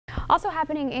Also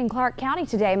happening in Clark County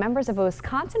today, members of a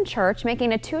Wisconsin church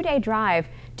making a 2-day drive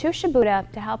to Shibuya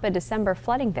to help a December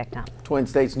flooding victim. Twin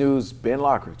States News' Ben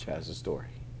Lockridge has the story.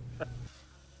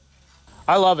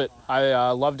 I love it.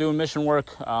 I love doing mission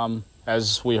work.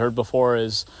 As we heard before,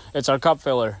 it's our cup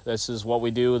filler. This is what we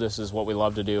do. This is what we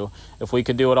love to do. If we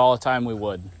could do it all the time, we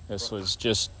would. This was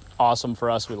just awesome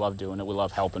for us. We love doing it. We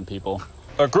love helping people.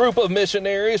 A group of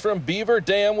missionaries from Beaver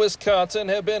Dam, Wisconsin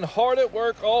have been hard at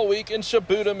work all week in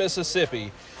Shibuya,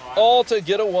 Mississippi, all to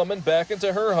get a woman back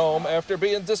into her home after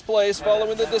being displaced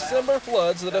following the December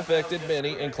floods that affected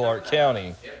many in Clark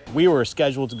County. We were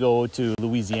scheduled to go to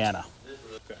Louisiana.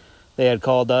 They had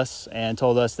called us and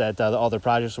told us that all their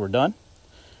projects were done.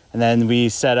 And then we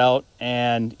set out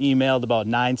and emailed about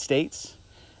 9 states,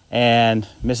 and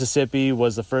Mississippi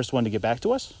was the first one to get back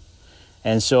to us.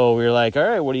 And so we were like, all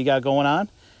right, what do you got going on?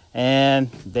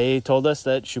 And they told us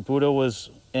that Shibuya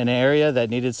was an area that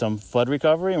needed some flood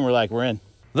recovery, and we're like, we're in.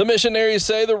 The missionaries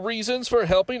say the reasons for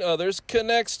helping others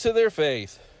connects to their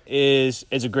faith. It's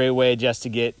a great way just to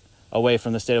get away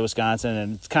from the state of Wisconsin,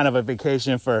 and it's kind of a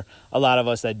vacation for a lot of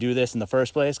us that do this in the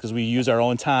first place, because we use our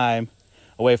own time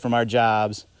away from our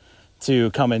jobs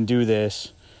to come and do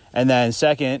this. And then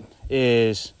second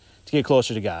is to get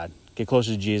closer to God, get closer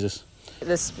to Jesus.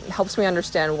 This helps me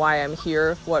understand why I'm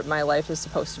here, what my life is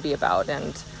supposed to be about,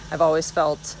 and I've always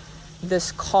felt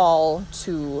this call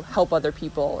to help other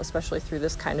people, especially through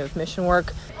this kind of mission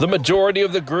work. The majority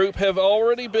of the group have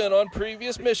already been on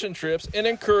previous mission trips and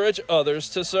encourage others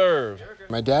to serve.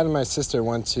 My dad and my sister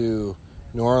went to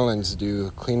New Orleans to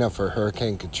do cleanup for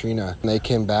Hurricane Katrina. And they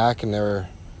came back and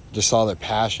just saw their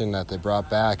passion that they brought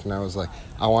back, and I was like,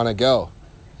 I want to go.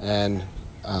 And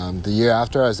the year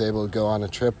after, I was able to go on a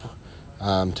trip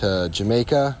to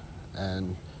Jamaica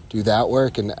and do that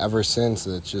work, and ever since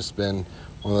it's just been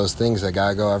one of those things I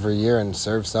gotta go every year and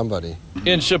serve somebody.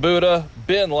 In Shibuya,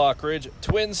 Ben Lockridge,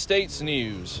 Twin States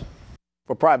News.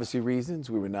 For privacy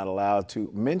reasons, we were not allowed to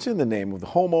mention the name of the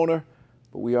homeowner,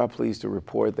 but we are pleased to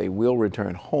report they will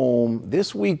return home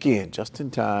this weekend, just in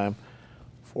time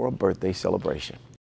for a birthday celebration.